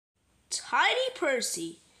Tiny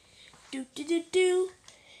Percy. Do do do do.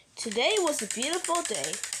 Today was a beautiful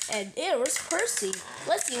day, and there was Percy.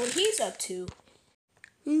 Let's see what he's up to.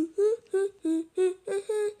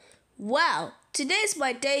 Wow, today's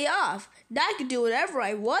my day off. Now I can do whatever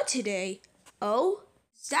I want today. Oh,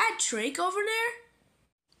 is that Drake over there?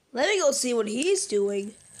 Let me go see what he's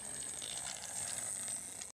doing.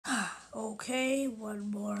 Okay, one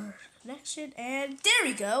more connection, and there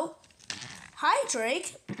we go. Hi,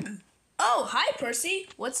 Drake. Oh, hi, Percy.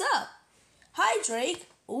 What's up? Hi, Drake.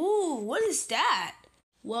 Ooh, what is that?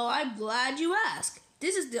 Well, I'm glad you asked.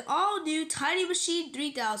 This is the all-new Tiny Machine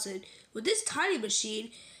 3000. With this tiny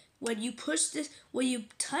machine, when you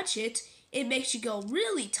touch it, it makes you go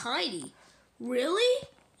really tiny. Really?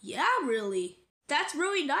 Yeah, really. That's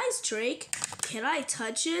really nice, Drake. Can I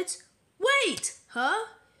touch it? Wait, huh?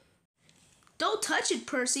 Don't touch it,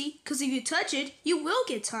 Percy, because if you touch it, you will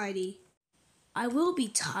get tiny. I will be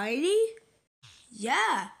tiny?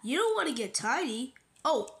 Yeah, you don't want to get tiny.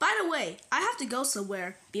 Oh, by the way, I have to go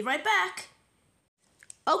somewhere. Be right back.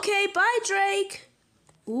 Okay, bye, Drake.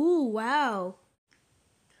 Ooh, wow.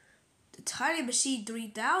 The Tiny Machine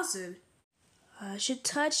 3000. I should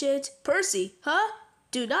touch it. Percy, huh?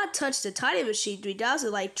 Do not touch the Tiny Machine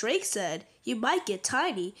 3000 like Drake said. You might get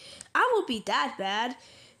tiny. I won't be that bad.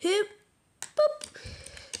 Hip, boop.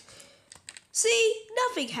 See,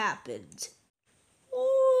 nothing happened.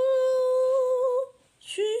 Ooh,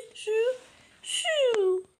 shoo, shoo,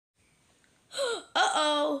 shoo.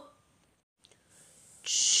 Uh-oh.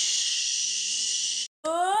 Shh.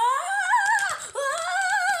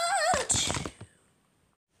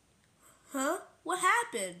 Huh? What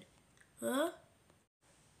happened? Huh?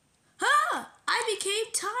 I became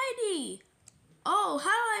tiny. Oh, how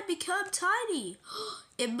did I become tiny?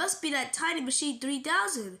 It must be that Tiny Machine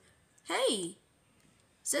 3000. Hey,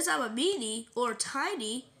 since I'm a mini or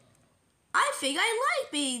tiny, I think I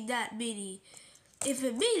like being that mini. If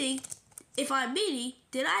I'm mini,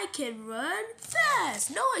 then I can run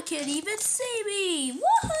fast. No one can even see me.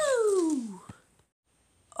 Woohoo!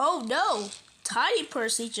 Oh no! Tiny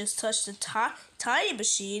Percy just touched the tiny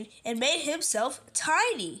machine and made himself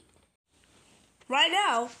tiny. Right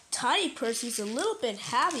now, Tiny Percy's a little bit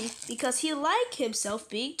happy because he likes himself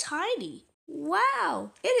being tiny.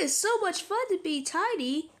 Wow, it is so much fun to be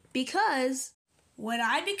tiny because when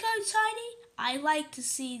I become tiny, I like to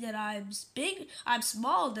see that I'm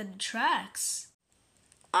smaller than the tracks.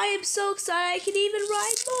 I am so excited I can even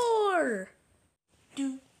ride more.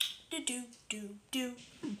 Do, do, do, do, do.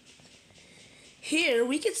 Here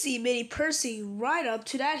we can see Mini Percy right up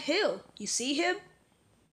to that hill. You see him?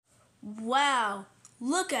 Wow,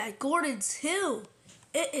 look at Gordon's hill.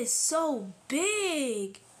 It is so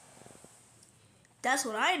big. That's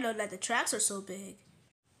when I know that the tracks are so big.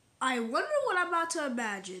 I wonder what I'm about to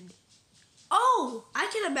imagine. Oh, I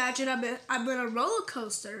can imagine I'm in a roller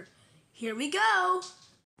coaster. Here we go.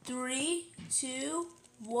 3, 2,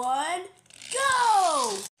 1,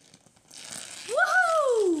 go!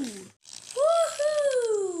 Woohoo!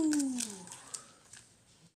 Woohoo!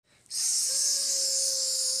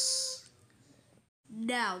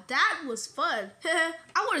 Now that was fun.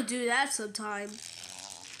 I want to do that sometime.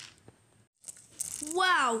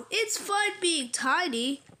 Wow, it's fun being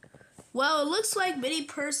tiny. Well, it looks like Mini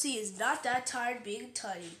Percy is not that tired being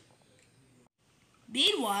tiny.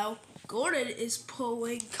 Meanwhile, Gordon is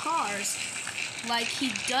pulling cars like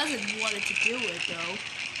he doesn't want it to do it,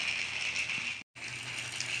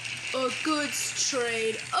 though. A goods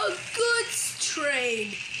train, a goods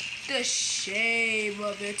train. The shame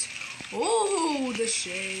of it. Oh, the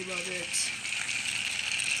shame of it.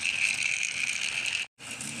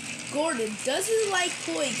 Gordon doesn't like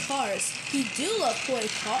pulling cars. He do love pulling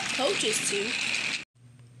coaches too.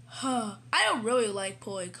 I don't really like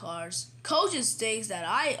pulling cars. Coaches things that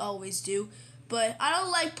I always do, but I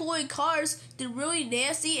don't like pulling cars. They're really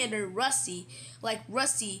nasty and they're rusty. Like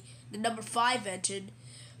Rusty, the number 5 engine.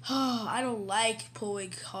 I don't like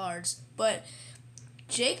pulling cars, but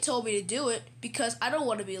Jake told me to do it because I don't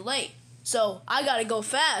want to be late. So I gotta go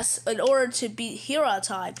fast in order to be here on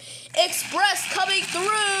time. Express coming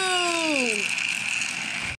through!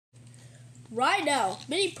 Right now,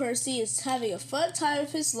 Mini Percy is having a fun time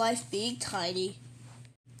of his life being tiny.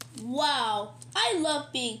 Wow, I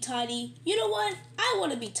love being tiny. You know what? I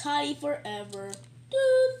want to be tiny forever.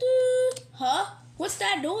 Doo doo. Huh? What's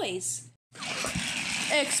that noise?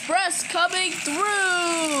 Express coming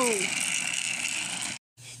through!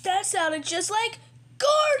 That sounded just like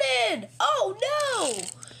Gordon! Oh no!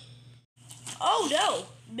 Oh no!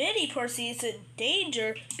 Mini Percy is in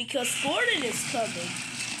danger because Gordon is coming.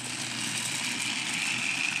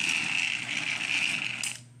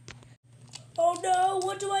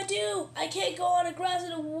 what do I do? I can't go on the grass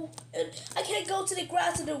I can't go to the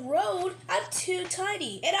grass of the road. I'm too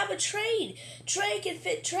tiny, and I'm a train. Train can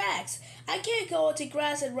fit tracks. I can't go onto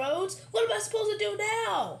grass and roads. What am I supposed to do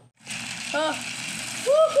now?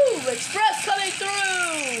 Woohoo! Express coming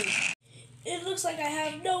through! It looks like I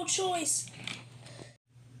have no choice.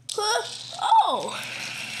 Oh!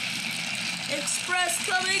 Express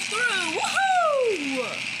coming through!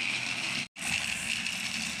 Woohoo!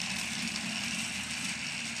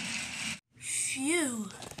 Phew.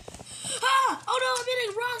 Ah! Oh no, I'm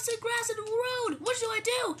hitting rocks and grass in the road! What do I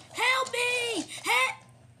do? Help me!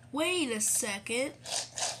 Wait a second.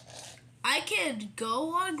 I can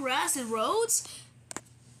go on grass and roads?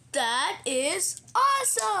 That is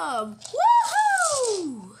awesome!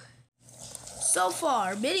 Woohoo! So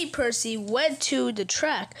far, Mini Percy went to the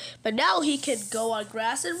track, but now he can go on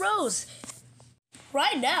grass and roads.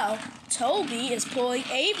 Right now, Toby is pulling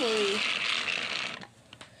Avery.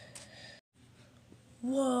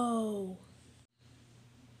 Whoa.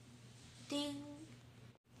 Ding.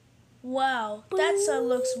 Wow, that sun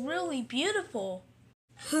looks really beautiful.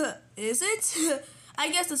 Is it? I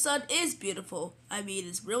guess the sun is beautiful. I mean,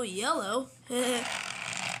 it's really yellow.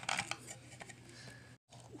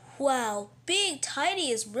 Wow, being tiny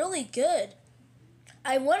is really good.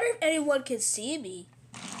 I wonder if anyone can see me.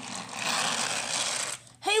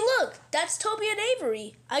 Hey, look, that's Toby and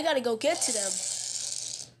Avery. I gotta go get to them.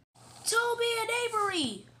 Toby and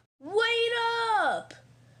Avery, wait up!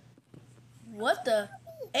 What the?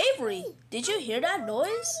 Avery, did you hear that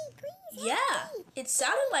noise? Yeah, it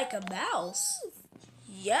sounded like a mouse.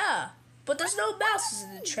 Yeah, but there's no mouses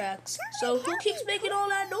in the tracks, so who keeps making all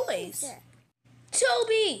that noise?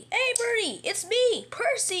 Toby, Avery, it's me,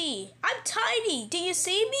 Percy. I'm tiny. Do you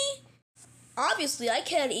see me? Obviously, I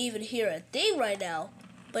can't even hear a thing right now,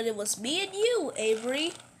 but it was me and you,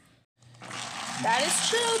 Avery. That is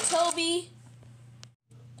true, Toby.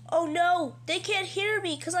 Oh no, they can't hear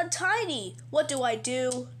me because I'm tiny. What do I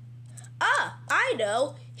do? Ah, I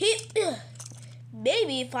know.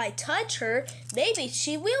 Maybe if I touch her, maybe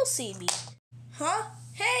she will see me. Huh?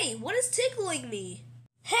 Hey, what is tickling me?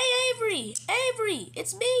 Hey, Avery! Avery,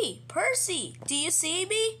 it's me, Percy. Do you see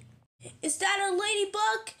me? Is that a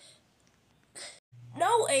ladybug?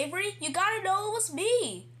 No, Avery, you gotta know it was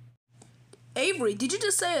me. Avery, did you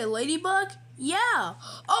just say a ladybug? Yeah.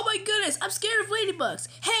 Oh my goodness, I'm scared of ladybugs.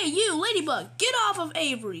 Hey, you, ladybug, get off of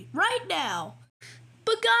Avery right now.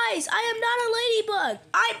 But guys, I am not a ladybug.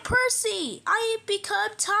 I'm Percy. I have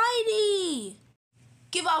become tiny.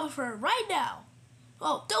 Give off of her right now.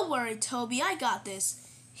 Oh, don't worry, Toby, I got this.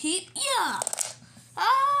 Yeah.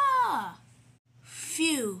 Ah!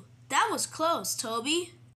 Phew, that was close,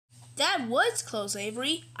 Toby. That was close,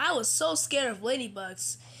 Avery. I was so scared of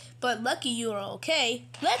ladybugs. But lucky you are okay.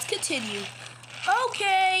 Let's continue.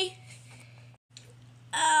 Okay.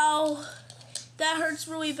 Ow. That hurts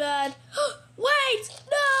really bad. Wait!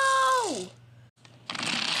 No!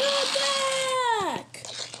 Come back!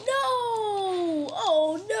 No!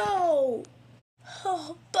 Oh no!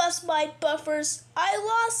 Oh, bust my buffers. I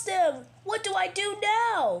lost him. What do I do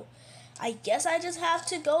now? I guess I just have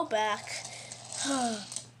to go back.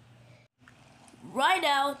 Right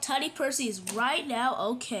now, Tiny Percy is right now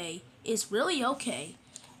okay. It's really okay.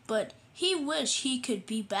 But he wish he could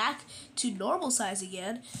be back to normal size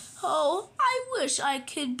again. Oh, I wish I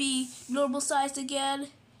could be normal sized again.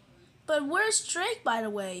 But where's Drake, by the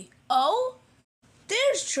way? Oh,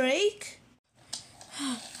 there's Drake.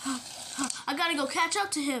 I gotta go catch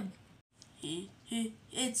up to him.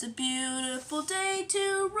 It's a beautiful day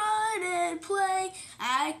to run and play.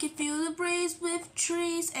 I can feel the breeze with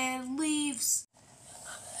trees and leaves.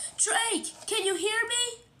 Drake, can you hear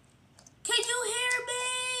me? Can you hear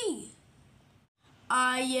me?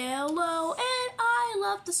 I yellow and I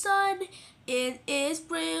love the sun. It is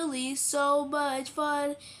really so much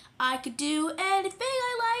fun. I could do anything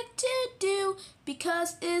I like to do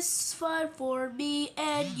because it's fun for me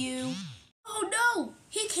and you. Oh no,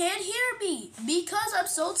 he can't hear me because I'm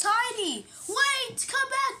so tiny. Wait, come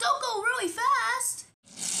back, don't go really fast.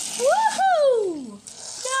 Woohoo!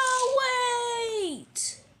 No,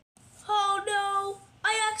 wait. Oh no,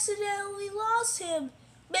 I accidentally lost him.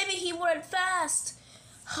 Maybe he went fast.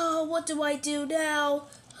 Oh, what do I do now?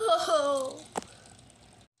 Oh,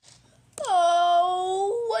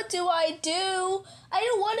 what do I do? I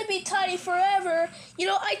don't want to be tiny forever. You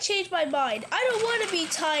know, I changed my mind. I don't want to be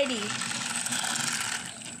tiny.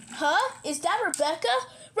 Huh? Is that Rebecca?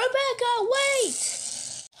 Rebecca,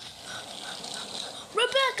 wait!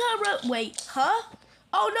 Rebecca, wait, huh?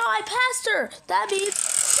 Oh no, I passed her. That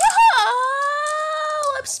means,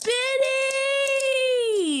 oh, I'm spinning!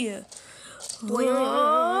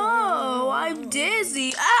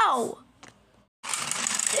 dizzy. Ow!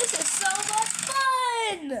 This is so much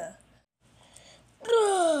fun!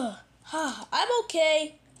 Ugh. I'm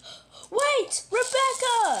okay. Wait,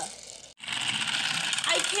 Rebecca!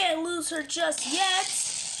 I can't lose her just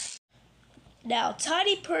yet. Now,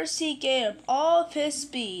 Tiny Percy gained all of his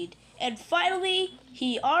speed, and finally,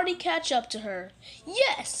 he already catch up to her.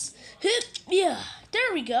 Yes! Yeah,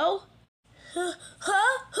 there we go. Huh?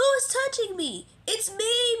 Who is touching me? It's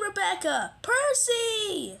me, Rebecca!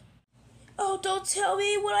 Percy! Oh, don't tell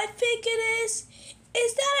me what I think it is.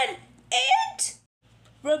 Is that an ant?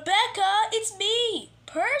 Rebecca, it's me,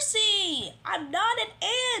 Percy. I'm not an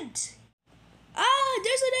ant. Ah,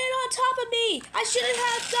 there's an ant on top of me. I shouldn't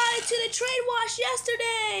have gotten to the train wash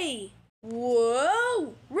yesterday.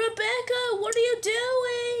 Whoa, Rebecca, what are you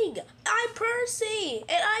doing? I'm Percy,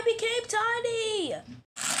 and I became tiny.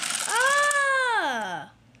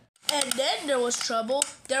 Ah! And then there was trouble.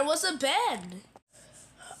 There was a bend.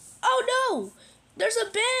 Oh no! There's a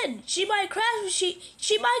bend. She might crash.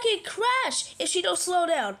 She might get crashed if she don't slow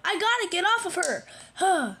down. I gotta get off of her.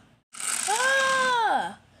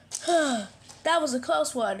 That was a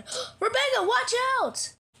close one. Rebecca, watch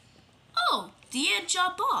out! Oh, the ant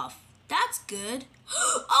jumped off. That's good.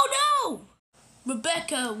 Oh no!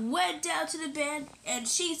 Rebecca went down to the bend and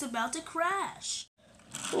she's about to crash.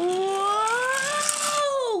 Whoa!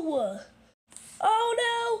 Oh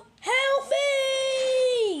no! Help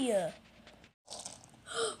me!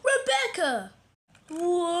 Rebecca!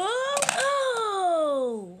 Whoa!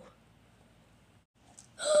 Oh!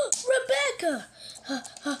 Rebecca!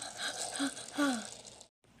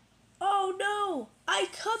 Oh no! I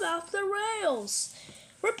come off the rails!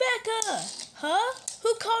 Rebecca! Huh?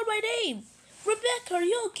 Who called my name? Rebecca, are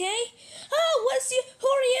you okay? Oh, who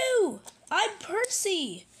are you? I'm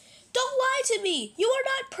Percy. Don't lie to me. You are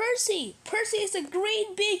not Percy. Percy is a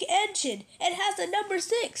green big engine and has the number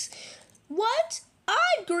 6. What?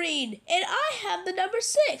 I'm green and I have the number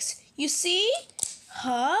 6. You see?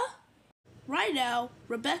 Huh? Right now,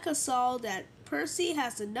 Rebecca saw that Percy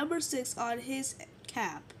has the number 6 on his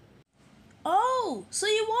cap. Oh, so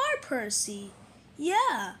you are Percy.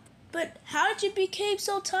 Yeah, but how did you become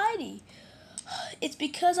so tiny? It's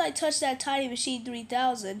because I touched that Tiny Machine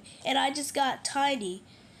 3000 and I just got tiny.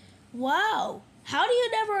 Wow, how do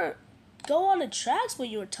you never go on the tracks when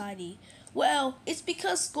you were tiny? Well, it's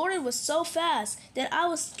because Gordon was so fast that I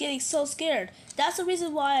was getting so scared. That's the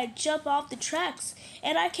reason why I jumped off the tracks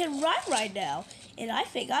and I can ride right now. And I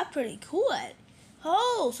think I'm pretty cool at it.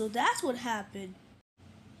 Oh, so that's what happened.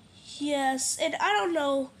 Yes, and I don't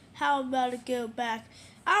know how I'm about to go back.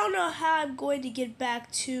 I don't know how I'm going to get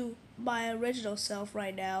back to my original self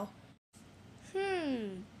right now.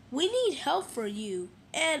 We need help for you.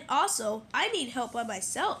 And also, I need help by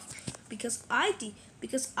myself because I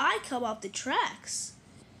come off the tracks.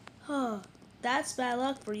 That's bad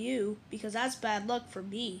luck for you because that's bad luck for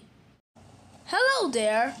me. Hello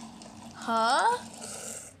there. Huh?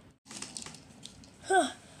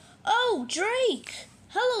 Oh, Drake.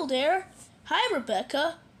 Hello there. Hi,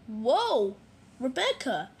 Rebecca. Whoa.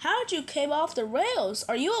 Rebecca, how did you came off the rails?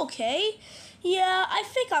 Are you okay? Yeah, I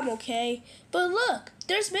think I'm okay. But look,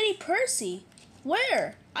 there's Mini Percy.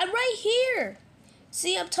 Where? I'm right here.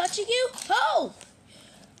 See, I'm touching you? Oh!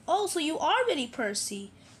 Oh, so you are Mini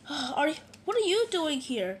Percy. What are you doing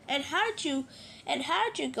here? And how did you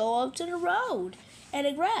go up to the road and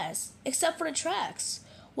the grass, except for the tracks?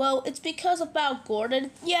 Well, it's because about Gordon.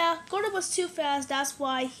 Yeah, Gordon was too fast. That's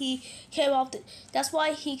why he came off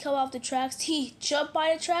the tracks. He jumped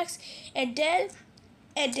by the tracks and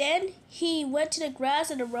then he went to the grass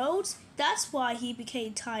and the roads. That's why he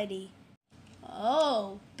became tiny.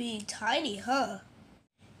 Oh, being tiny, huh?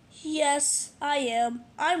 Yes, I am.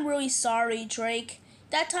 I'm really sorry, Drake.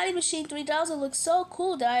 That Tiny Machine 3000 looked so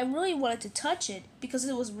cool that I really wanted to touch it because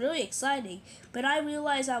it was really exciting. But I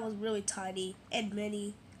realized I was really tiny and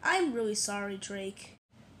mini. I'm really sorry, Drake.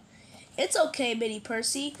 It's okay, Mini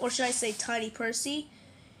Percy, or should I say Tiny Percy.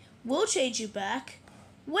 We'll change you back.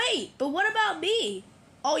 Wait, but what about me?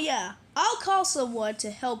 Oh yeah, I'll call someone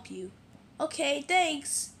to help you. Okay,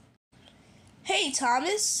 thanks. Hey,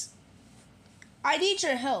 Thomas. I need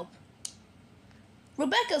your help.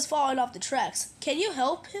 Rebecca's falling off the tracks. Can you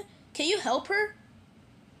help her?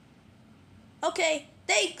 Okay,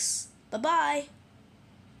 thanks. Bye-bye.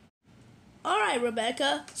 Alright,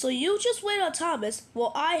 Rebecca. So you just wait on Thomas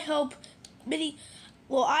while I help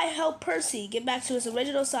Percy get back to his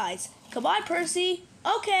original size. Come on, Percy.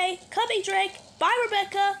 Okay, coming, Drake. Bye,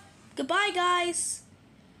 Rebecca. Goodbye, guys.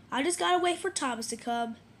 I just gotta wait for Thomas to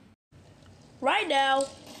come. Right now,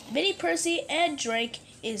 Mini Percy and Drake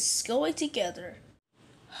is going together.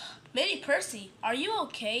 Maybe Percy, are you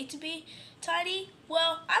okay to be tiny?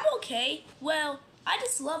 Well, I'm okay. Well, I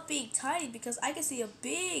just love being tiny because I can see a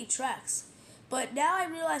big tracks. But now I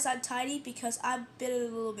realize I'm tiny because I've been in a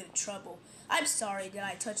little bit of trouble. I'm sorry that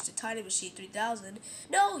I touched the Tiny Machine 3000.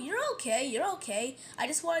 No, you're okay, you're okay. I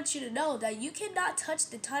just wanted you to know that you cannot touch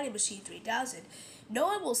the Tiny Machine 3000. No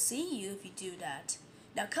one will see you if you do that.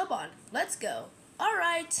 Now come on, let's go.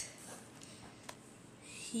 Alright.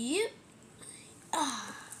 Yep.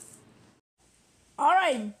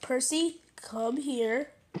 Alright, Percy, come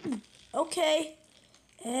here. Okay.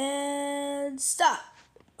 And stop.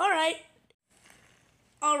 Alright.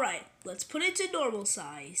 Alright, let's put it to normal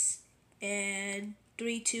size. And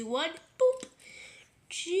 3, 2, 1, boop.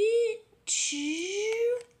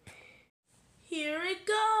 Here it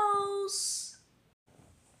goes.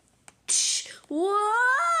 Whoa!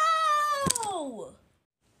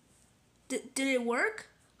 Did it work?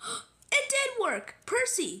 It did work!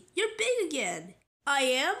 Percy, you're big again. I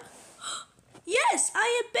am? Yes,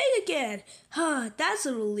 I am big again. That's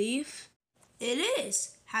a relief. It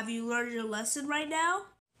is. Have you learned your lesson right now?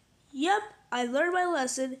 Yep, I learned my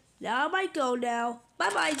lesson. Now I might go now.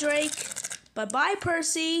 Bye-bye, Drake. Bye-bye,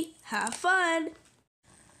 Percy. Have fun.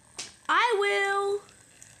 I will.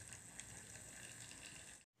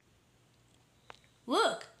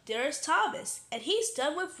 Look, there's Thomas, and he's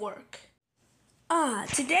done with work.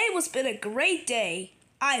 Today has been a great day.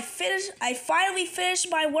 I finally finished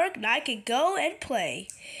my work and I can go and play.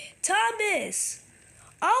 Thomas!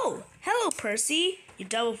 Oh, hello, Percy. You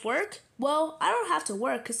done with work? Well, I don't have to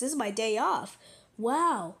work because this is my day off.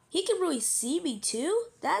 Wow, he can really see me too?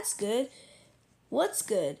 That's good. What's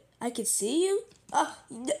good? I can see you?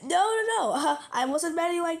 No. I wasn't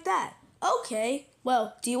meaning like that. Okay,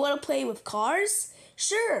 well, do you want to play with cars?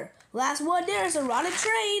 Sure. Last one there is a rotten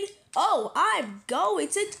train. Oh, I'm going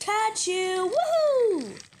to catch you!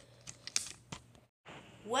 Woohoo!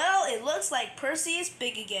 Well, it looks like Percy is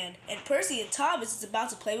big again, and Percy and Thomas is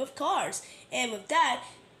about to play with cars. And with that,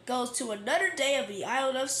 goes to another day of the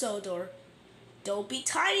island of Sodor. Don't be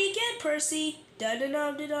tiny again, Percy.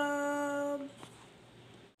 Dun-dun-dum-dum-dum.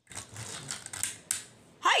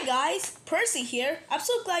 Hi guys, Percy here. I'm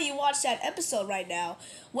so glad you watched that episode right now.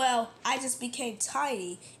 Well, I just became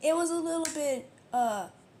tiny. It was a little bit,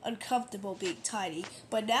 uncomfortable being tiny,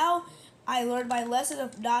 but now I learned my lesson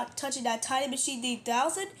of not touching that Tiny Machine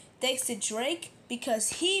 3000 thanks to Drake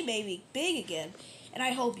because he made me big again. And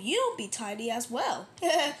I hope you'll be tiny as well.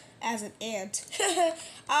 As an ant.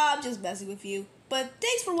 I'm just messing with you. But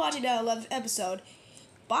thanks for watching that 11th episode.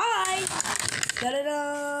 Bye!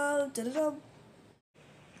 Da-da-da, da-da-da.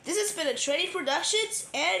 This has been a Trading Productions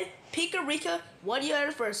and Pika Rika 1 year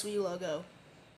anniversary logo.